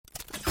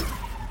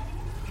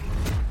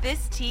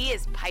This tea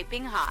is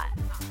piping hot.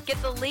 Get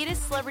the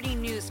latest celebrity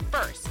news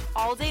first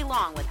all day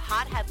long with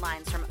hot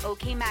headlines from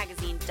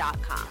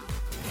okmagazine.com.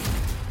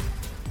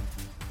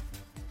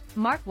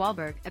 Mark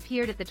Wahlberg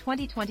appeared at the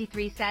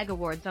 2023 SAG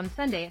Awards on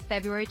Sunday,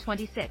 February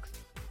 26,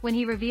 when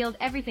he revealed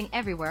Everything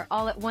Everywhere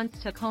All at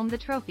Once took home the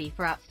trophy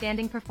for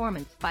Outstanding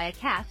Performance by a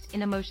Cast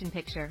in a Motion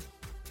Picture.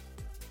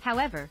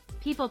 However,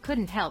 people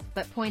couldn't help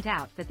but point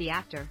out that the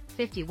actor,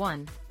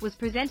 51, was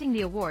presenting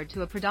the award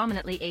to a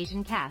predominantly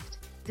Asian cast,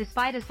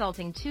 despite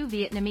assaulting two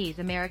Vietnamese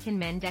American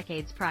men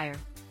decades prior.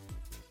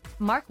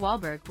 Mark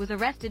Wahlberg was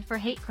arrested for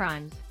hate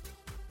crimes.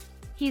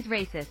 He's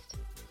racist.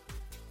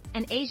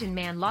 An Asian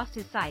man lost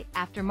his sight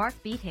after Mark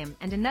beat him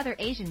and another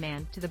Asian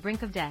man to the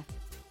brink of death.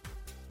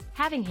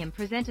 Having him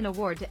present an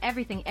award to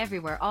Everything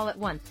Everywhere All at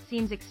Once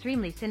seems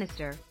extremely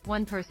sinister,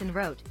 one person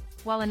wrote,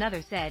 while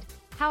another said,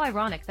 "How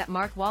ironic that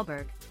Mark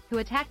Wahlberg, who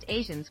attacked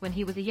Asians when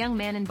he was a young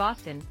man in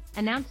Boston,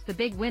 announced the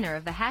big winner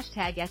of the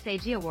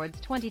 #SAG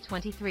Awards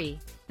 2023,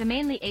 the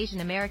mainly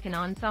Asian American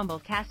ensemble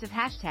cast of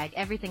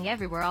 #Everything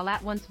Everywhere All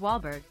at Once."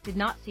 Wahlberg did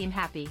not seem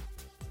happy.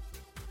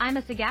 "I'm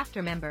a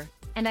SAG-AFTRA member,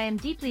 and I am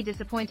deeply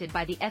disappointed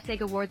by the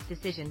SAG Awards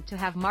decision to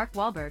have Mark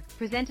Wahlberg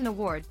present an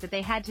award that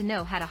they had to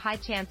know had a high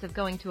chance of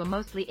going to a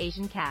mostly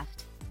Asian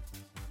cast.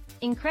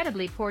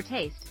 Incredibly poor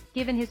taste,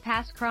 given his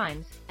past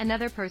crimes,"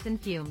 another person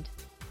fumed.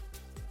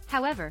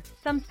 However,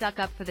 some stuck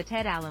up for the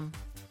Ted alum.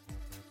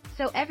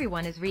 So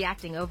everyone is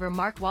reacting over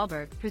Mark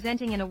Wahlberg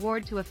presenting an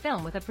award to a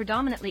film with a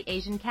predominantly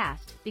Asian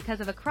cast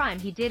because of a crime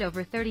he did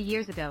over 30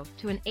 years ago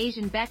to an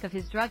Asian beck of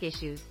his drug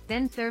issues,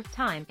 then served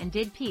time and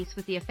did peace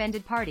with the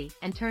offended party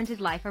and turned his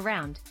life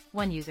around,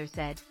 one user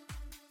said.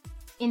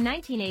 In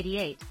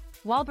 1988,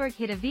 Wahlberg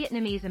hit a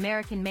Vietnamese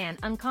American man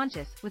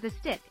unconscious with a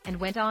stick and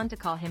went on to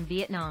call him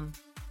Vietnam.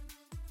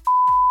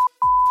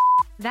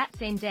 That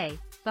same day,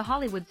 the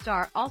Hollywood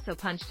star also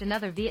punched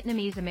another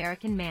Vietnamese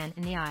American man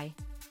in the eye.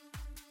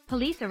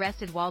 Police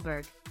arrested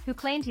Wahlberg, who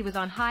claimed he was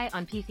on high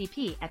on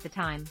PCP at the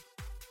time.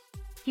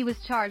 He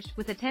was charged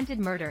with attempted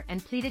murder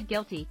and pleaded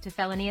guilty to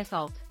felony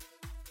assault.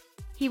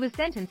 He was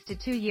sentenced to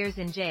 2 years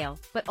in jail,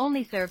 but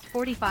only served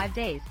 45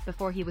 days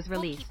before he was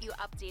released. We'll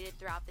keep you updated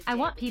throughout the day. "I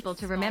want people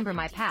to remember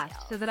my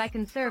past so that I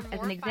can serve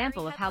as an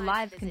example of how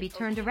lives can be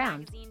turned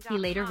around," he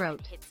later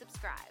wrote. Hit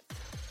subscribe.